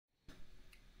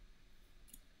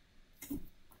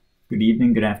Good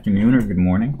evening, good afternoon, or good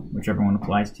morning, whichever one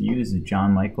applies to you. This is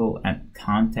John Michael at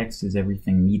Context is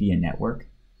Everything Media Network,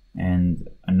 and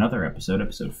another episode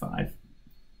 5,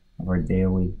 of our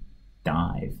daily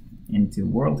dive into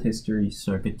world history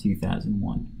circa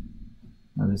 2001.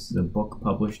 Now, this is a book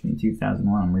published in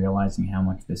 2001. I'm realizing how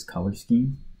much this color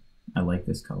scheme, I like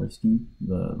this color scheme,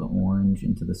 the orange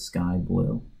into the sky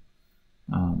blue.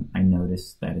 I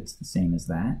noticed that it's the same as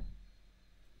that.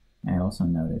 I also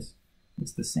noticed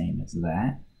it's the same as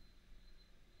that.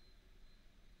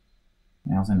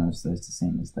 I also noticed that it's the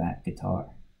same as that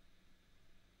guitar,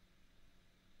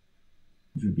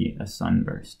 which would be a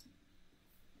sunburst.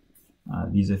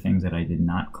 These are things that I did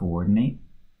not coordinate,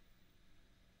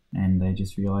 and I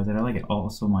just realized that I like it.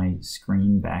 Also, my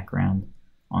screen background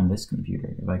on this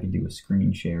computer, if I could do a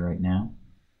screen share right now,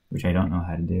 which I don't know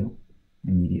how to do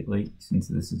immediately, since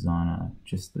this is on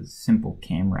just the simple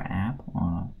camera app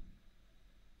on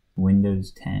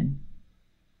Windows 10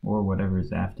 or whatever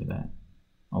is after that,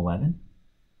 11.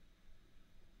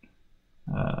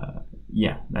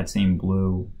 Yeah, that same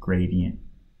blue gradient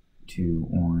to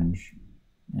orange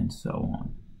and so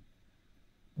on.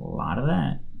 A lot of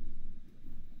that.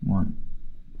 1,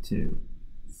 2,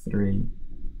 3,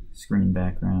 screen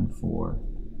background 4,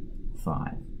 5.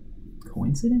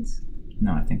 Coincidence?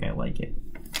 No, I think I like it.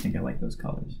 I think I like those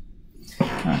colors.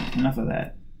 Alright, enough of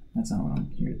that. That's not what I'm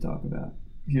here to talk about.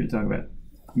 I'm here to talk about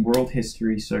world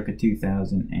history circa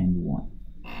 2001.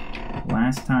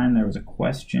 Last time there was a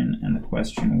question, and the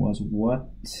question was,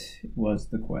 what was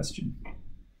the question?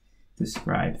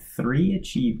 Describe 3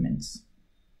 achievements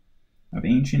of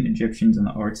ancient Egyptians in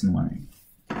the arts and learning.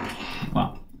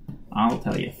 Well, I'll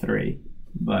tell you 3,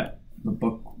 but the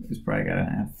book is probably got to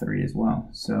have 3 as well.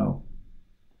 So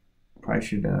probably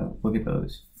should look at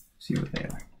those, see what they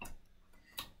are.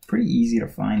 Pretty easy to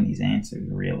find these answers,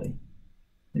 really.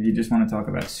 If you just want to talk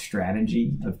about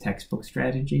strategy, of textbook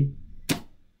strategy,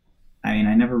 I mean,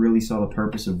 I never really saw the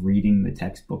purpose of reading the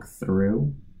textbook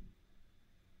through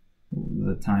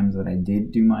the times that I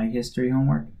did do my history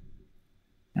homework.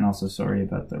 And also, sorry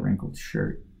about the wrinkled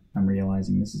shirt. I'm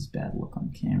realizing this is bad look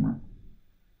on camera,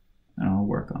 and I'll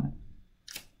work on it.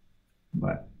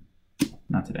 But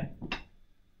not today.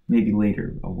 Maybe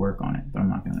later I'll work on it, but I'm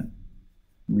not going to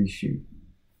reshoot.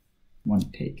 One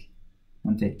take,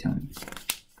 Tony.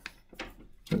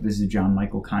 But this is John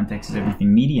Michael, Context is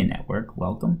Everything Media Network.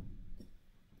 Welcome.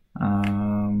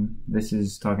 This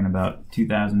is talking about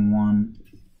 2001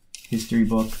 history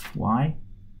book. Why?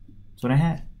 That's what I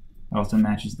had. It also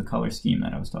matches the color scheme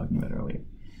that I was talking about earlier.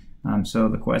 So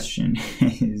the question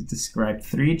is, describe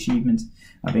 3 achievements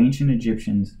of ancient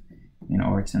Egyptians in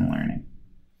arts and learning.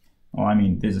 Oh, I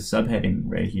mean, there's a subheading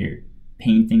right here,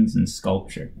 paintings and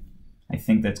sculpture. I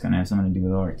think that's going to have something to do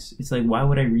with arts. It's like, why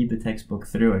would I read the textbook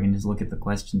through? I can just look at the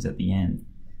questions at the end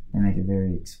and make it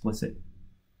very explicit,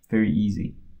 very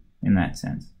easy in that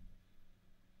sense.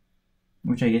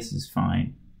 Which I guess is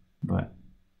fine, but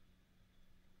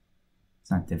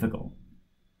it's not difficult.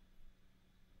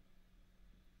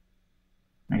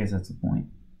 I guess that's the point.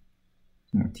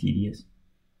 It's more tedious.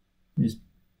 Just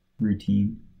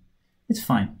routine. It's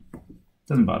fine.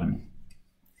 Doesn't bother me.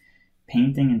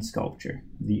 Painting and sculpture.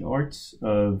 The arts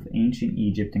of ancient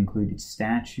Egypt included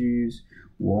statues,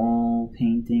 wall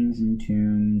paintings in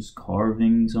tombs,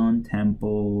 carvings on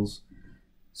temples.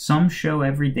 Some show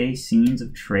everyday scenes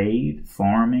of trade,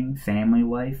 farming, family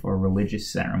life, or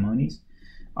religious ceremonies.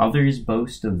 Others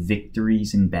boast of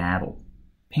victories in battle.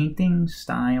 Painting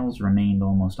styles remained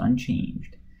almost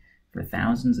unchanged. For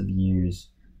thousands of years,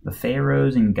 the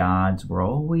pharaohs and gods were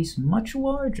always much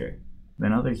larger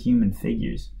than other human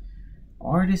figures.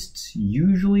 Artists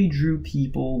usually drew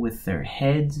people with their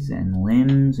heads and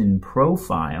limbs in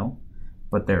profile,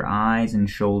 but their eyes and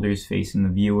shoulders facing the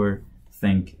viewer.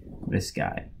 Think this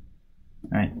guy,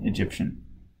 right? Egyptian,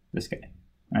 this guy,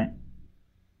 right?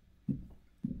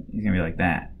 He's gonna be like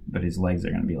that, but his legs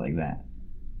are gonna be like that.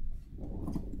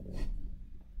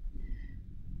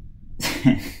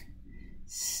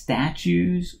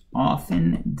 Statues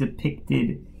often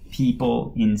depicted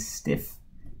people in stiff,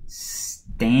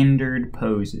 standard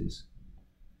poses.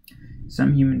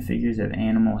 Some human figures have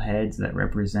animal heads that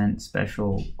represent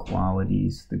special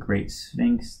qualities. The Great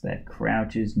Sphinx that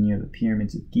crouches near the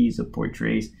pyramids of Giza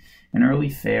portrays an early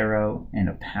pharaoh and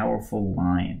a powerful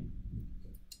lion.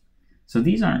 So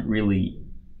these aren't really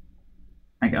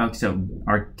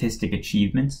artistic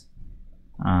achievements.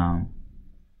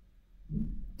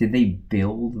 Did they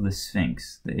build the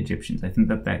Sphinx, the Egyptians? I think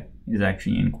that is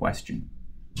actually in question.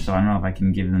 So I don't know if I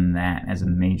can give them that as a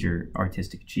major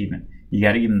artistic achievement. You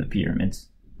got to give them the pyramids,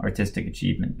 artistic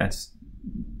achievement. That's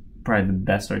probably the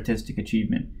best artistic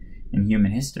achievement in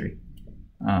human history,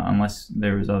 unless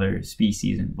there was other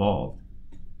species involved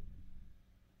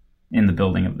in the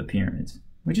building of the pyramids,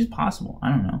 which is possible. I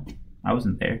don't know. I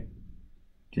wasn't there.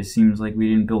 Just seems like we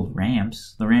didn't build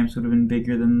ramps. The ramps would have been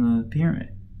bigger than the pyramid.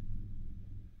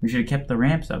 We should have kept the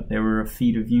ramps up. They were a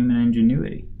feat of human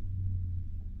ingenuity.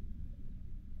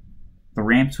 The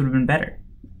ramps would have been better.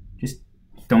 Just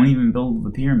don't even build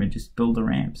the pyramid, just build the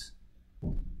ramps.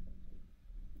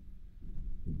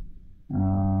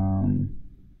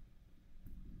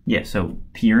 Yeah, so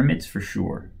pyramids for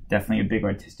sure. Definitely a big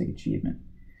artistic achievement.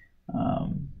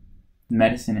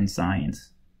 Medicine and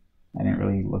science. I didn't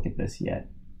really look at this yet.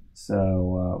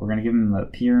 So we're going to give them the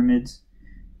pyramids,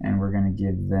 and we're going to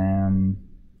give them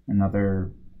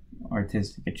another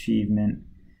artistic achievement.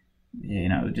 You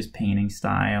know, just painting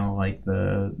style, like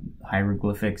the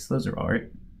hieroglyphics. Those are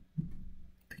art.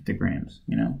 Pictograms,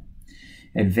 you know.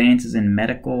 Advances in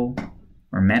medical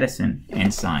or medicine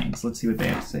and science. Let's see what they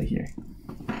have to say here.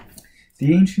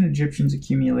 The ancient Egyptians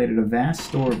accumulated a vast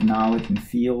store of knowledge in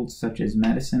fields such as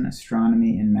medicine,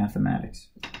 astronomy, and mathematics.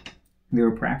 They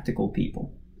were practical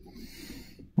people.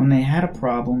 When they had a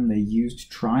problem, they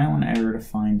used trial and error to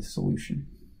find a solution.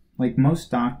 Like most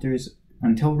doctors,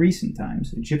 until recent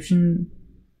times, Egyptian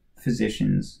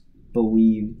physicians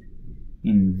believed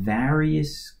in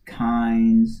various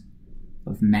kinds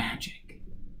of magic.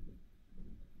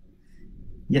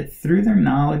 Yet through their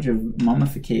knowledge of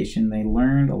mummification, they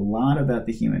learned a lot about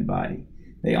the human body.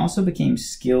 They also became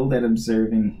skilled at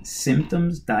observing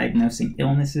symptoms, diagnosing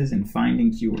illnesses, and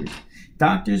finding cures.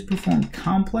 Doctors performed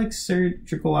complex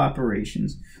surgical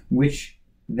operations, which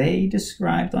they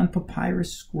described on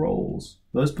papyrus scrolls.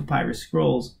 Those papyrus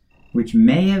scrolls, which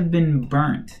may have been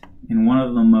burnt in one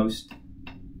of the most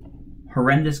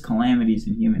horrendous calamities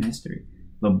in human history.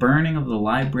 The burning of the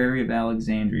Library of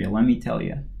Alexandria. Let me tell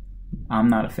you, I'm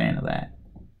not a fan of that.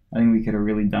 I think we could have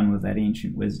really done with that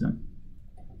ancient wisdom.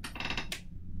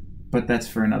 But that's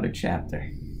for another chapter.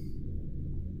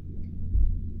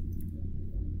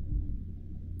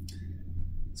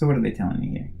 So what are they telling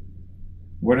me here?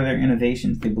 What are their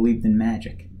innovations? They believed in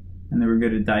magic, and they were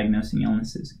good at diagnosing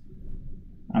illnesses.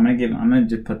 I'm gonna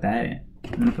just put that in.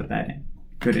 I'm gonna put that in.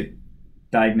 Good at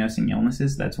diagnosing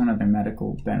illnesses. That's one of their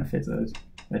medical benefits.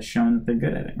 That's shown that they're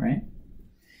good at it, right?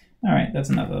 All right, that's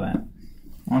enough of that.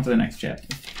 On to the next chapter.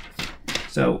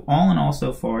 So, all in all,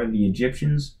 so far, the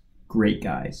Egyptians, great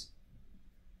guys.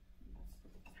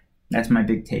 That's my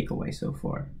big takeaway so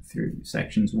far through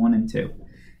sections 1 and 2.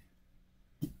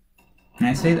 And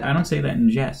I don't say that in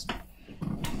jest.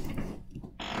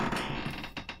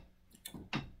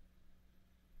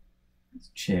 It's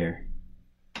a chair.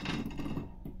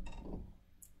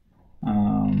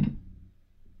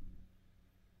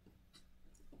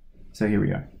 So here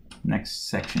we are. Next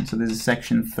section. So this is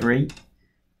section 3.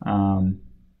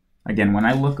 Again, when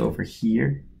I look over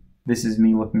here, this is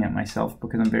me looking at myself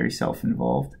because I'm very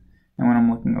self-involved. And when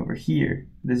I'm looking over here,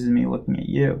 this is me looking at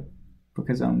you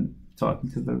because I'm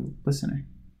talking to the listener.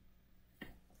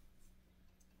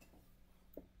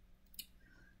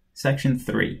 Section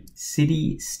 3.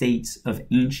 City-states of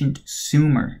ancient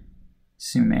Sumer.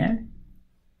 Sumer?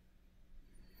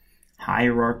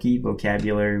 Hierarchy,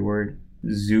 vocabulary word.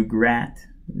 Ziggurat,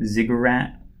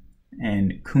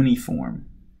 and cuneiform.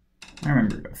 I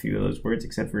remember a few of those words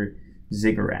except for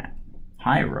ziggurat.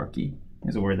 Hierarchy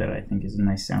is a word that I think is a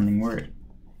nice sounding word,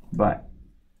 but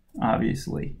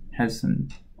obviously has some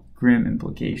grim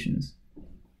implications.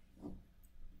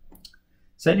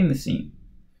 Setting the scene.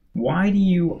 Why do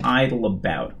you idle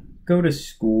about? Go to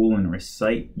school and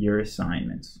recite your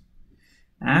assignments.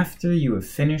 After you have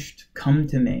finished, come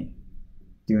to me.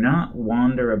 Do not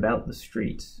wander about the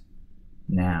streets.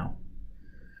 Now,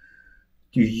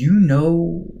 do you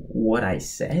know what I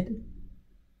said?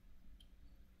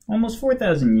 Almost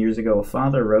 4,000 years ago, a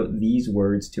father wrote these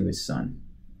words to his son,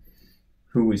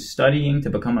 who was studying to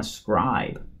become a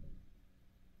scribe.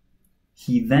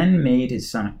 He then made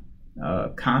his son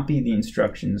copy the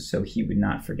instructions so he would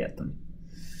not forget them.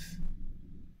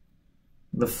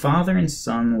 The father and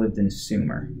son lived in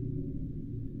Sumer,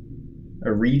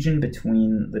 a region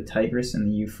between the Tigris and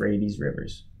the Euphrates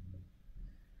rivers.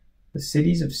 The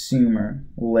cities of Sumer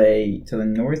lay to the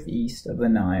northeast of the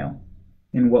Nile,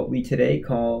 in what we today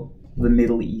call the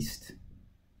Middle East.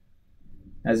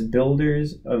 As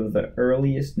builders of the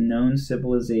earliest known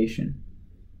civilization,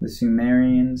 the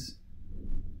Sumerians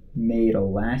made a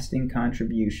lasting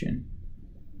contribution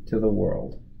to the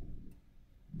world.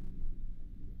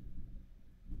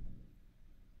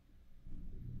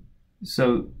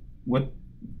 So, what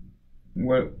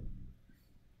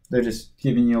they're just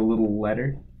giving you a little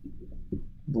letter.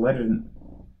 The letter,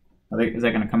 Is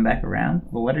that going to come back around?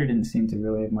 The letter didn't seem to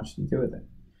really have much to do with it.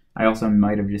 I also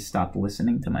might have just stopped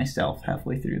listening to myself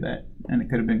halfway through that, and it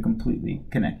could have been completely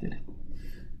connected.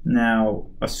 Now,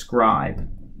 a scribe.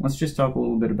 Let's just talk a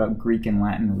little bit about Greek and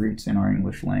Latin roots in our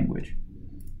English language.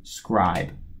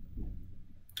 Scribe.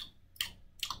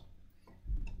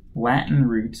 Latin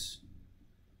roots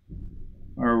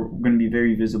are going to be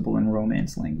very visible in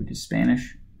Romance languages.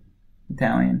 Spanish,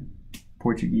 Italian,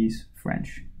 Portuguese,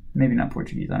 French. Maybe not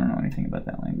Portuguese. I don't know anything about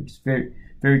that language. It's very,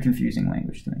 very confusing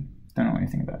language to me. Don't know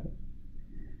anything about it.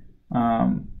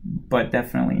 But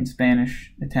definitely in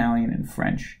Spanish, Italian, and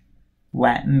French,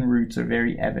 Latin roots are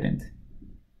very evident.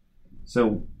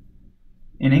 So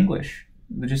in English,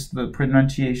 just the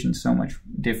pronunciation is so much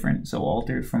different, so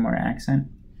altered from our accent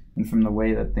and from the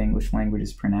way that the English language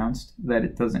is pronounced, that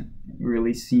it doesn't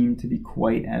really seem to be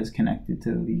quite as connected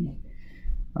to the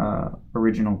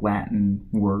original Latin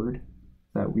word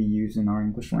that we use in our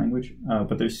English language.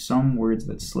 But there's some words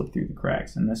that slip through the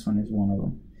cracks, and this one is one of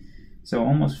them. So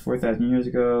almost 4,000 years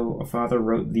ago, a father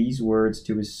wrote these words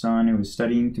to his son who was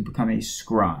studying to become a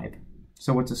scribe.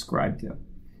 So what's a scribe do?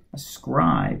 A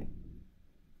scribe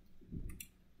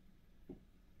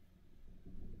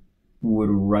would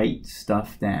write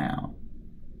stuff down.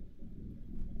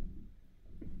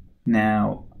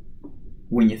 Now,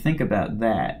 when you think about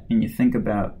that, and you think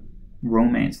about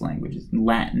Romance languages,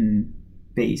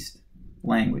 Latin-based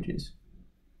languages,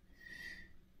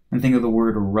 and think of the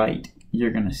word write,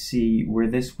 you're going to see where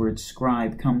this word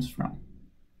scribe comes from.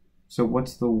 So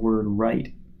what's the word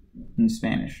write in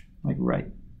Spanish? Like write.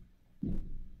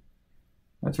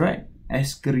 That's right.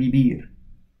 Escribir.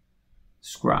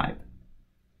 Scribe.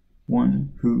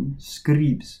 One who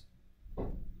scribes.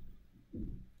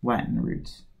 Latin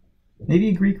roots. Maybe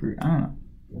a Greek root. I don't know.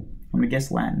 I'm going to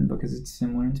guess Latin because it's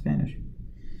similar in Spanish.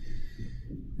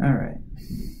 Alright.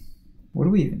 What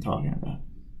are we even talking about?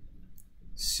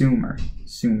 Sumer.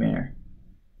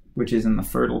 Which is in the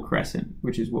Fertile Crescent,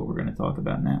 which is what we're going to talk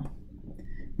about now.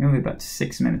 We only have about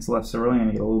 6 minutes left, so we're really going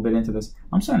to get a little bit into this.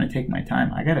 I'm starting to take my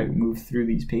time. I got to move through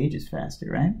these pages faster,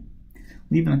 right?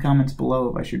 Leave in the comments below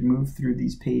if I should move through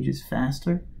these pages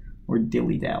faster or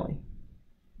dilly-dally.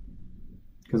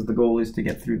 Because the goal is to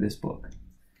get through this book,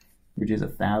 which is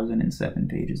 1,007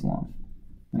 pages long.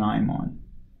 And I'm on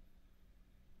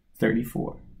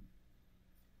 34.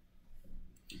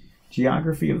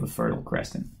 Geography of the Fertile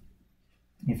Crescent.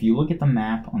 If you look at the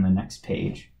map on the next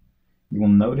page, you will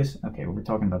notice, okay, we're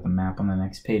talking about the map on the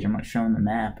next page. I'm not showing the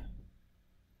map.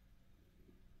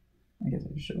 I guess I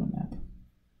should show the map.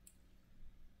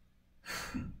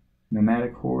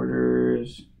 Nomadic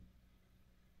hoarders,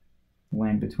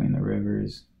 land between the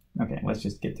rivers. Okay, let's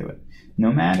just get to it.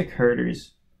 Nomadic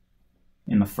herders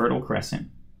in the Fertile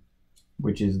Crescent,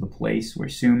 which is the place where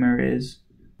Sumer is,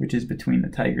 which is between the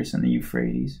Tigris and the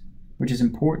Euphrates, which is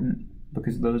important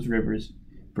because those rivers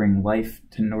bring life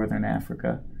to northern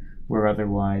Africa, where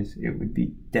otherwise it would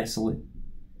be desolate,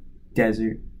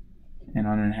 desert, and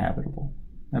uninhabitable,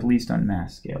 at least on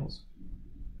mass scales.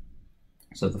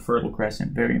 So the Fertile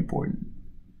Crescent, very important,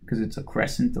 because it's a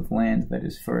crescent of land that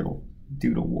is fertile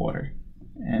due to water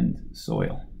and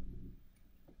soil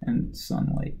and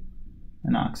sunlight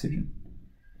and oxygen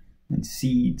and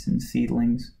seeds and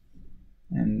seedlings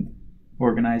and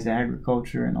organized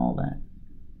agriculture and all that.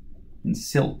 And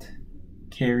silt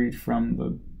carried from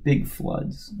the big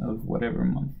floods of whatever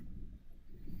month.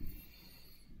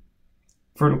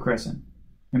 Fertile Crescent,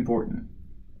 important,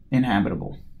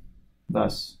 inhabitable,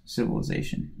 thus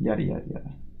civilization, yada yada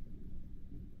yada.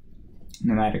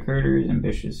 Nomadic herders,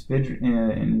 ambitious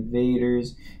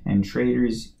invaders, and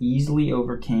traders easily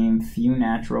overcame few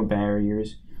natural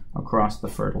barriers across the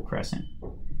Fertile Crescent.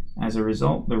 As a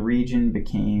result, the region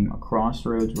became a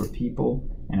crossroads where people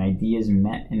and ideas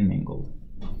met and mingled.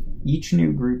 Each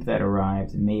new group that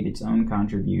arrived made its own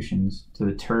contributions to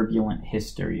the turbulent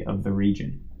history of the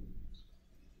region.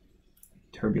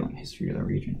 Turbulent history of the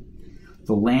region.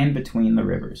 The land between the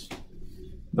rivers.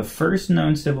 The first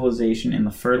known civilization in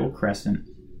the Fertile Crescent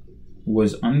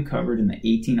was uncovered in the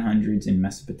 1800s in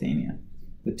Mesopotamia.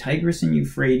 The Tigris and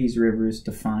Euphrates rivers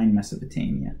define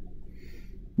Mesopotamia,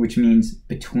 which means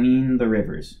between the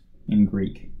rivers in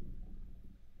Greek.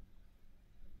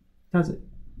 Does it?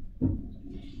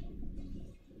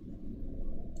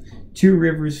 Two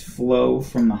rivers flow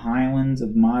from the highlands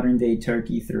of modern-day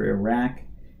Turkey through Iraq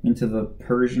into the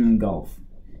Persian Gulf.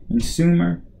 In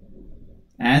Sumer,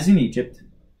 as in Egypt,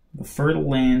 the fertile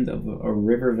land of a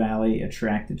river valley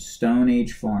attracted Stone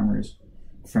Age farmers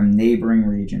from neighboring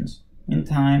regions. In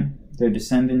time, their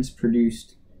descendants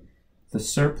produced the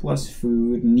surplus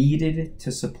food needed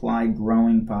to supply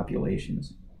growing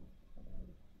populations.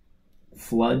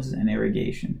 Floods and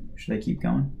irrigation. Should I keep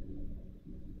going?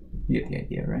 You get the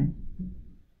idea, right?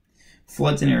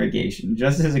 Floods and irrigation.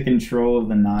 Just as the control of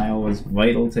the Nile was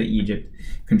vital to Egypt,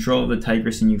 control of the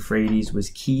Tigris and Euphrates was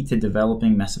key to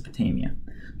developing Mesopotamia.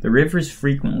 The rivers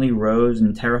frequently rose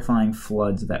in terrifying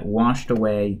floods that washed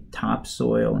away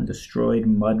topsoil and destroyed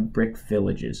mud brick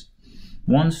villages.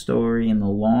 One story in the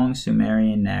long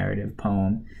Sumerian narrative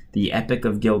poem, the Epic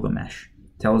of Gilgamesh,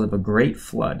 tells of a great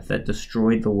flood that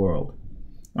destroyed the world.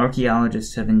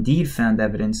 Archaeologists have indeed found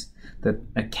evidence that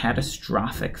a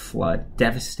catastrophic flood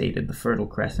devastated the Fertile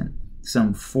Crescent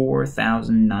some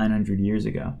 4,900 years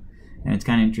ago. And it's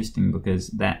kind of interesting because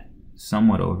that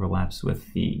somewhat overlaps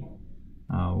with the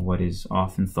what is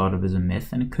often thought of as a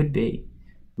myth, and it could be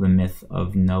the myth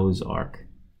of Noah's Ark.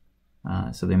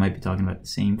 So they might be talking about the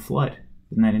same flood.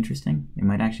 Isn't that interesting? It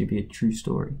might actually be a true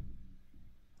story.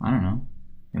 I don't know.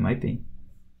 It might be.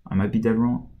 I might be dead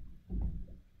wrong.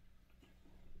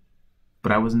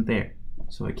 But I wasn't there,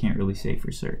 so I can't really say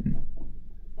for certain.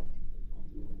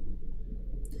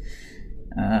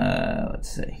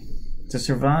 Let's see. To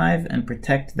survive and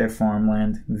protect their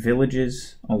farmland,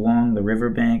 villages along the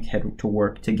riverbank had to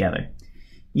work together.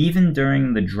 Even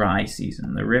during the dry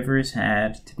season, the rivers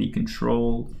had to be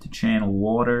controlled to channel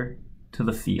water to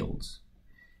the fields.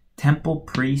 Temple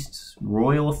priests,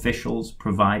 royal officials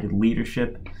provided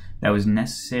leadership that was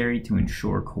necessary to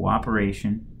ensure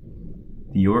cooperation.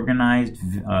 They organized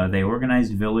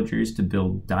villagers to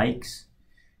build dikes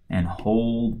and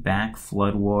hold back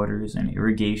floodwaters and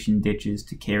irrigation ditches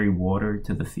to carry water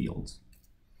to the fields.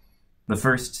 The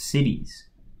first cities.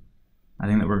 I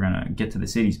think that we're going to get to the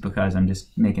cities because I'm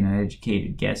just making an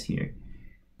educated guess here.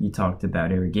 You talked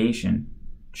about irrigation,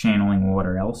 channeling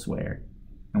water elsewhere.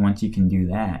 And once you can do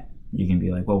that, you can be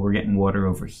like, well, we're getting water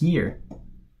over here,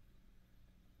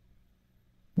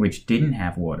 which didn't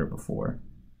have water before.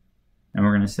 And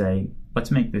we're going to say,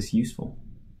 let's make this useful.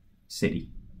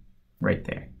 City. Right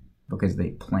there. Because they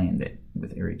planned it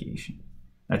with irrigation.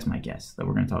 That's my guess that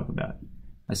we're going to talk about.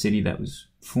 A city that was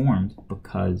formed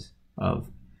because of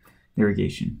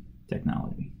irrigation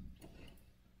technology.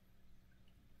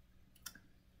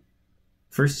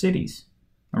 First cities.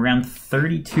 Around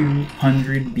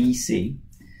 3200 BC,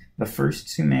 the first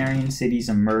Sumerian cities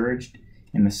emerged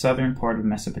in the southern part of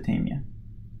Mesopotamia.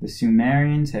 The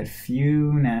Sumerians had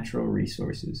few natural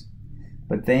resources,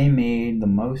 but they made the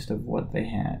most of what they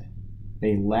had.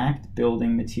 They lacked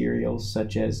building materials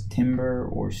such as timber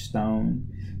or stone,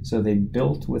 so they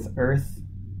built with earth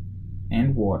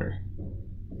and water.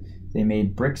 They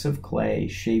made bricks of clay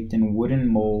shaped in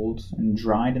wooden molds and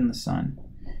dried in the sun.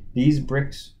 These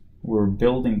bricks were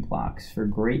building blocks for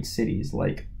great cities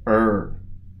like Ur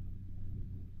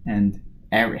and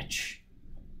Erich.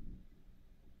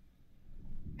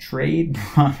 Trade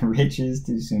brought riches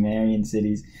to Sumerian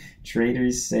cities.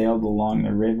 Traders sailed along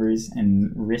the rivers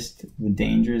and risked the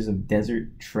dangers of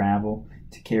desert travel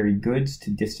to carry goods to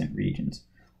distant regions.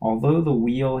 Although the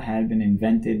wheel had been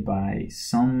invented by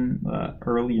some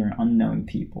earlier unknown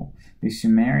people, the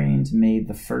Sumerians made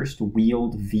the first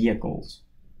wheeled vehicles.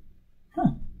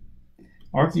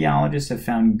 Archaeologists have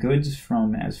found goods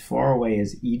from as far away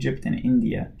as Egypt and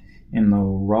India in the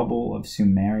rubble of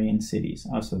Sumerian cities.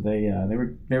 Oh, so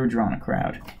they were drawing a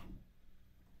crowd.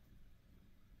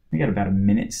 We got about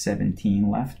 1:17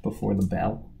 left before the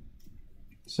bell.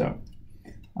 So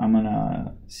I'm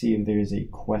gonna see if there's a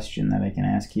question that I can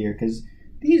ask here, because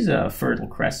these fertile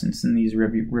crescents and these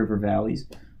river valleys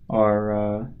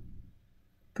are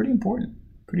pretty important,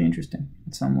 pretty interesting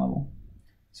at some level.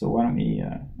 So why don't we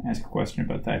ask a question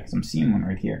about that, because I'm seeing one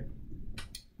right here.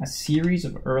 A series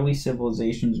of early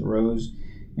civilizations arose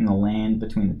in the land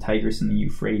between the Tigris and the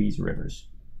Euphrates rivers.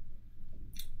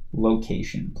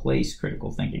 Location, place,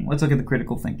 critical thinking. Let's look at the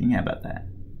critical thinking. How about that?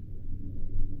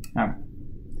 All right.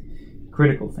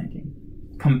 Critical thinking.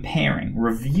 Comparing.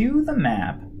 Review the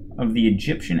map of the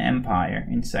Egyptian Empire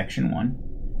in section 1.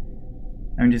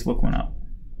 I mean, just look one up.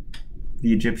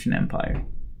 The Egyptian Empire.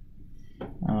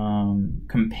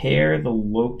 Compare the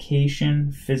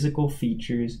location, physical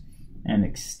features, and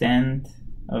extent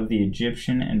of the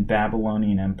Egyptian and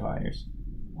Babylonian empires.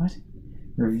 What?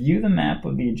 Review the map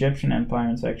of the Egyptian Empire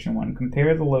in section 1.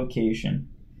 Compare the location,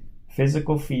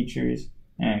 physical features,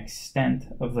 and extent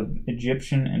of the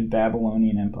Egyptian and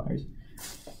Babylonian empires.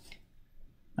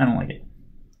 I don't like it.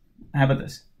 How about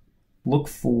this? Look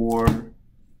for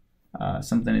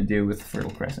something to do with the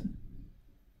Fertile Crescent.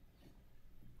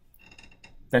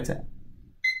 That's it.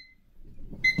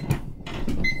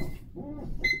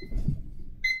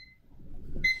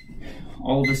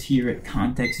 All of us here at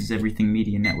Context is Everything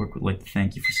Media Network would like to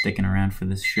thank you for sticking around for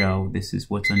this show. This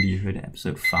is What's Under Your Hood,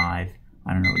 episode 5.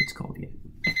 I don't know what it's called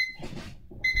yet.